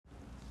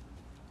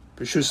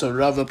B'shusa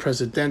Rava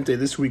Presidente,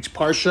 this week's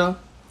Parsha,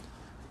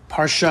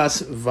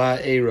 Parshas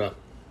VaEira.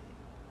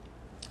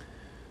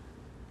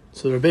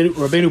 So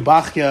Rabbeinu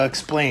Bachya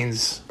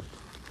explains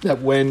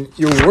that when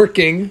you're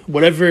working,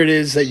 whatever it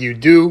is that you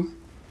do,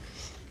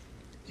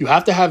 you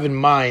have to have in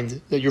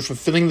mind that you're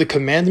fulfilling the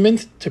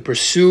commandment to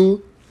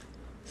pursue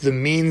the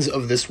means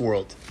of this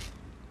world.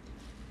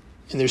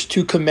 And there's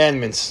two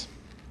commandments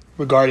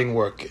regarding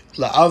work.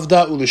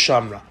 La'avda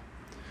u'lishamra.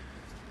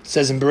 It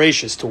says in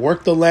Bereshis, to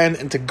work the land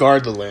and to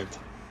guard the land.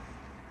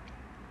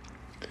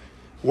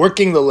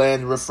 Working the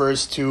land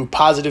refers to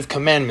positive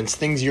commandments,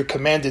 things you're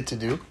commanded to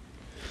do.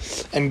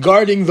 And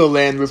guarding the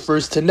land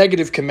refers to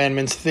negative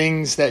commandments,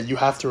 things that you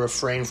have to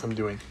refrain from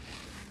doing.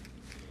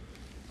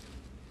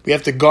 We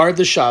have to guard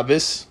the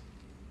Shabbos,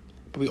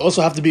 but we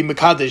also have to be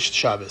Mekadesh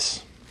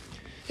Shabbos.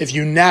 If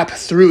you nap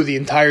through the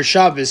entire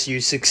Shabbos, you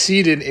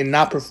succeeded in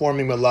not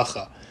performing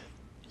Malacha.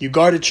 You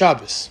guarded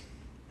Shabbos.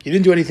 You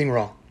didn't do anything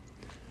wrong.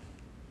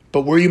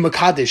 But were you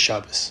Mekadesh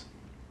Shabbos?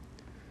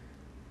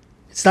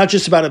 It's not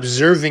just about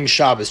observing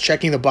Shabbos,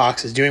 checking the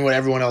boxes, doing what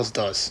everyone else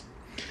does.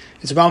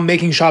 It's about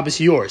making Shabbos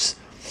yours.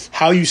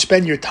 How you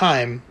spend your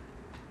time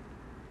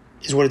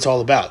is what it's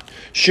all about.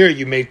 Sure,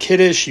 you made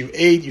Kiddush, you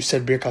ate, you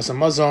said Birkas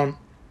Hamazon,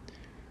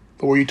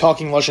 but were you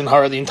talking Lashon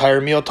Hara the entire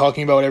meal,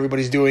 talking about what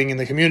everybody's doing in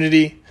the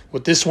community?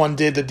 What this one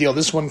did, the deal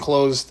this one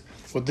closed,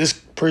 what this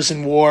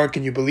person wore,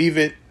 can you believe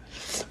it?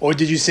 Or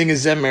did you sing a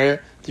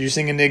Zemer? Did you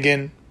sing a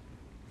Niggin?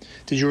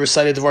 Did you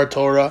recite a Dvar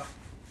Torah?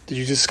 Did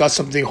you discuss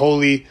something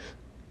holy?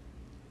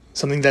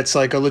 Something that's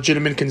like a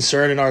legitimate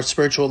concern in our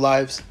spiritual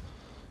lives?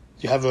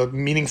 Did you have a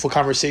meaningful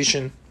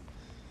conversation?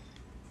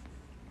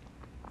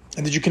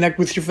 And did you connect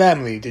with your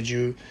family? Did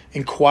you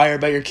inquire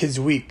about your kids'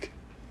 week?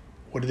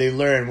 What did they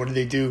learn? What did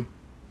they do?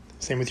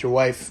 Same with your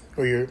wife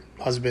or your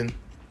husband.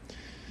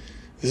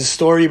 There's a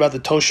story about the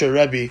Tosha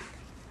Rebbe.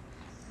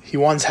 He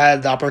once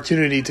had the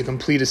opportunity to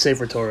complete a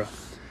Sefer Torah.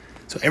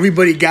 So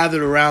everybody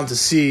gathered around to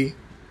see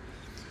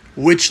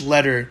which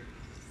letter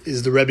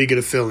is the Rebbe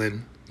going to fill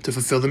in to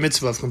fulfill the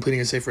mitzvah of completing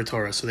a Sefer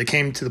Torah. So they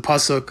came to the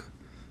pasuk,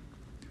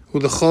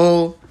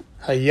 Ulechol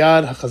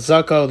hayad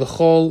hachazaka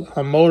ulechol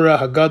hamora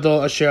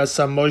hagadol asher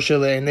asa Moshe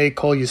le'enei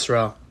kol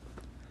Yisrael.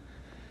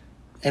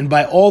 And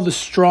by all the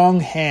strong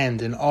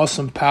hand and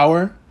awesome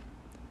power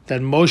that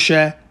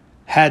Moshe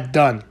had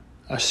done,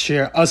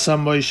 asher asa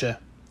Moshe,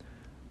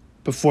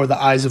 before the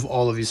eyes of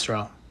all of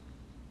Yisrael.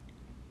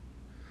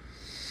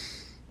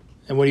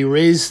 And when he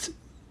raised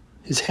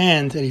his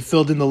hand and he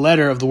filled in the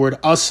letter of the word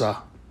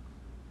asa,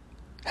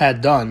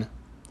 had done,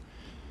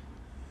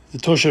 the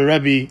Tosha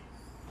Rebbe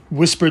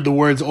whispered the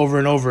words over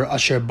and over,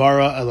 Asher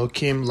bara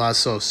Elokim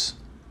lasos,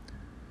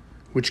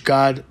 which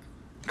God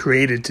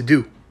created to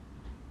do.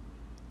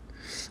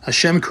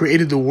 Hashem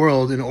created the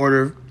world in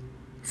order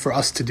for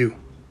us to do,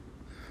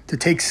 to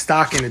take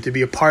stock in it, to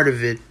be a part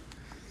of it,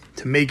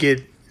 to make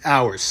it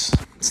ours.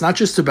 It's not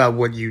just about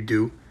what you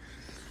do,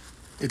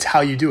 it's how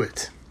you do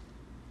it.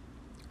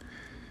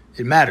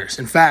 It matters.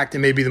 In fact, it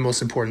may be the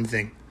most important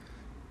thing.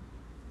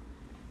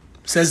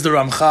 Says the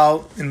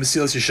Ramchal in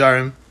Mesilas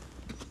Yesharim,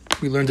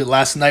 we learned it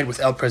last night with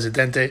El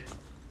Presidente,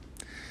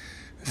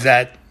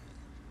 that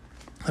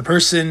a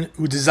person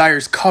who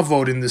desires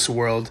kavod in this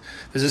world,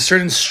 there's a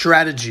certain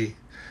strategy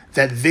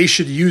that they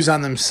should use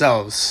on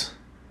themselves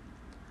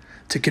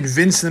to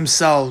convince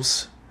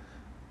themselves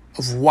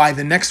of why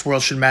the next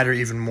world should matter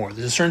even more.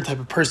 There's a certain type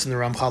of person the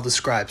Ramchal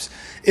describes.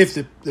 If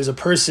there's a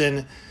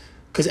person,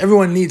 because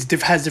everyone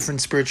has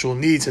different spiritual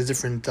needs, has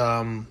different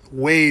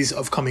ways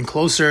of coming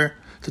closer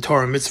to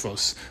Torah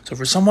mitzvos. So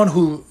for someone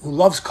who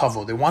loves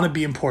kavod, they want to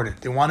be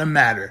important, they want to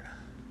matter,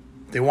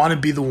 they want to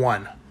be the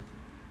one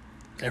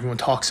that everyone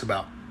talks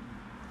about.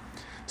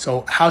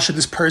 So how should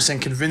this person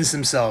convince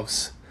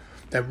themselves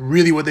that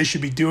really what they should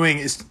be doing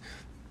is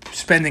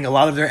spending a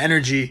lot of their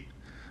energy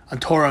on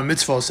Torah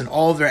mitzvos and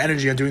all of their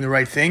energy on doing the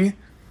right thing?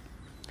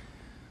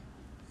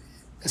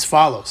 As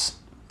follows.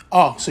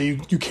 Oh, so you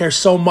care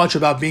so much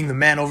about being the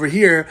man over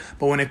here,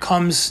 but when it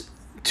comes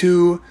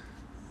to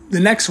the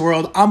next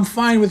world, I'm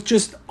fine with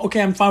just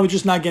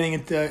not getting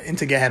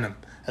into Gehenna.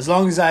 As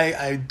long as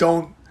I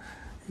don't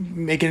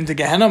make it into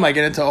Gehenna, I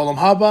get into Olam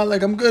Haba,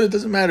 like I'm good, it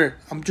doesn't matter.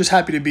 I'm just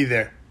happy to be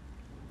there.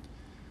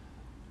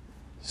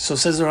 So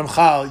says the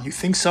Ramchal, you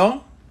think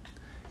so?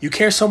 You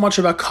care so much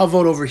about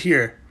kavod over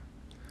here,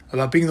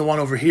 about being the one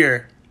over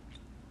here.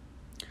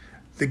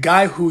 The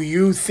guy who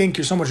you think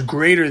you're so much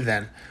greater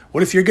than,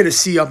 what if you're going to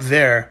see up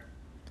there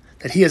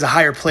that he has a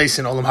higher place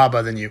in Olam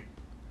Haba than you?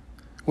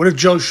 What if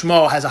Joe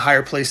Schmo has a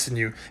higher place than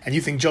you, and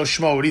you think Joe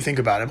Schmo, what do you think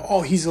about him?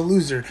 Oh, he's a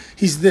loser.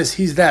 He's this,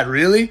 he's that.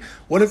 Really?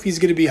 What if he's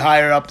going to be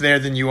higher up there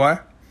than you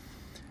are?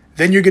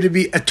 Then you're going to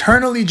be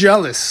eternally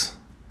jealous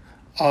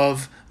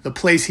of the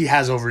place he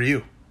has over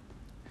you.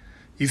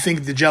 You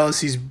think the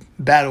jealousy's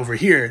bad over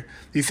here.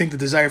 You think the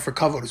desire for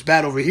kavod is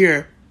bad over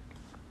here.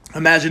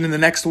 Imagine in the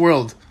next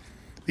world,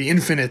 the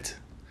infinite.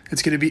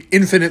 It's going to be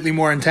infinitely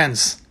more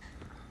intense.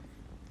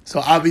 So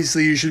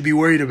obviously you should be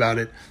worried about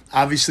it.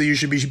 Obviously you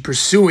should be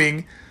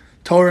pursuing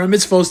Torah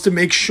mitzvos to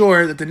make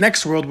sure that the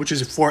next world, which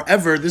is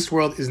forever, this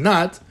world is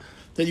not,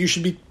 that you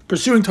should be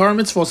pursuing Torah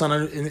mitzvahs on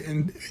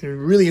a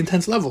really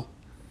intense level.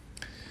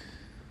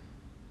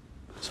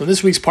 So in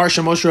this week's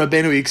Parsha, Moshe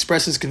Rabbeinu, he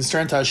expresses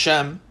concern to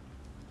Hashem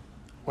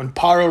when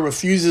Paroah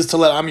refuses to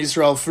let Am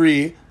Yisrael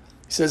free. He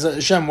says,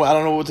 Hashem, I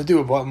don't know what to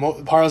do.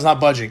 Paroah's not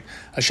budging.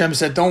 Hashem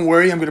said, don't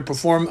worry, I'm going to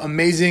perform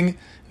amazing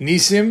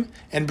nisim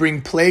and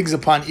bring plagues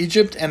upon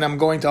Egypt, and I'm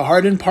going to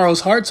harden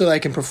Paroah's heart so that I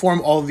can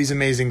perform all of these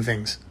amazing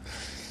things.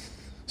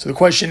 So the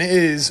question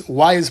is,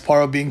 why is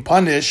Paroah being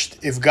punished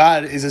if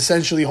God is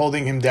essentially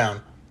holding him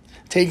down?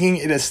 Taking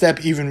it a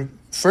step even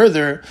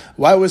further,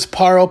 why was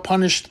Paroah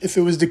punished if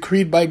it was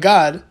decreed by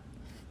God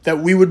that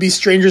we would be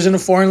strangers in a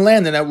foreign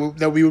land and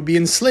that we would be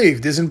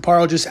enslaved? Isn't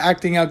Paroah just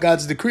acting out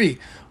God's decree?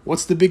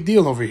 What's the big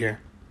deal over here?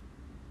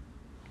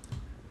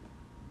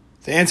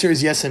 The answer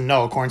is yes and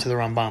no, according to the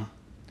Rambam.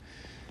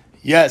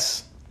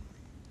 Yes,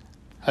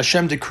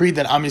 Hashem decreed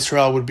that Am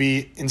Yisrael would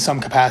be in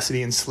some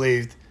capacity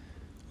enslaved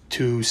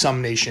to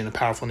some nation, a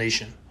powerful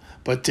nation.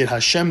 But did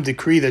Hashem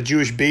decree that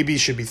Jewish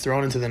babies should be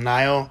thrown into the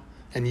Nile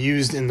and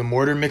used in the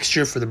mortar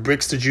mixture for the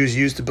bricks the Jews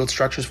used to build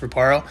structures for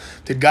Paroah?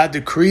 Did God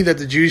decree that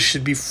the Jews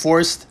should be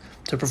forced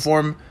to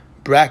perform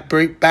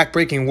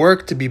back-breaking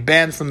work, to be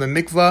banned from the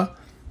mikvah,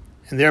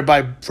 and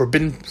thereby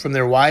forbidden from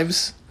their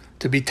wives,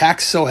 to be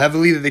taxed so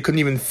heavily that they couldn't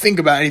even think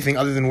about anything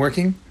other than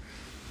working?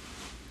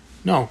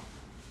 No.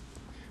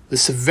 The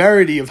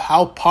severity of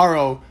how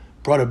Paroah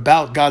brought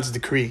about God's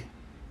decree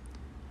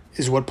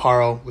is what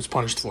Paroah was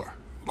punished for,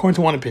 according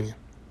to one opinion.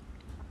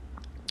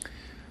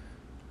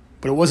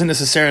 But it wasn't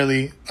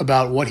necessarily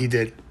about what he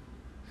did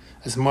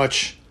as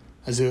much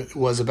as it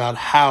was about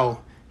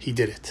how he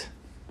did it.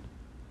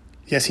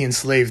 Yes, he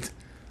enslaved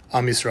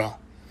Am Yisrael,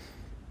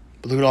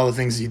 but look at all the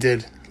things he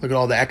did. Look at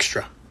all the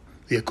extra,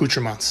 the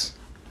accoutrements.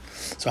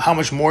 So how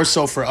much more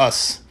so for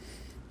us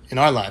in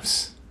our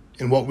lives,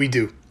 in what we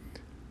do?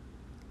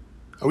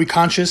 Are we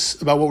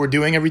conscious about what we're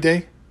doing every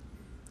day?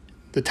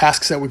 The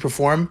tasks that we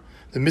perform,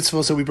 the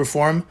mitzvahs that we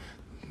perform,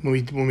 when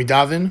we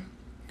daven,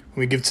 when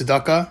we give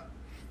tzedakah,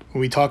 when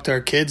we talk to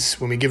our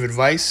kids, when we give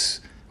advice,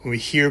 when we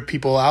hear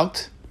people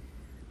out?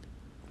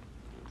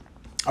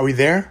 Are we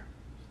there?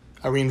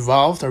 Are we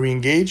involved? Are we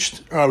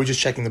engaged? Or are we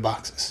just checking the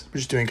boxes? We're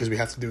just doing it because we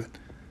have to do it.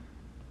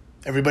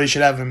 Everybody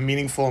should have a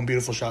meaningful and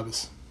beautiful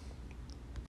Shabbos.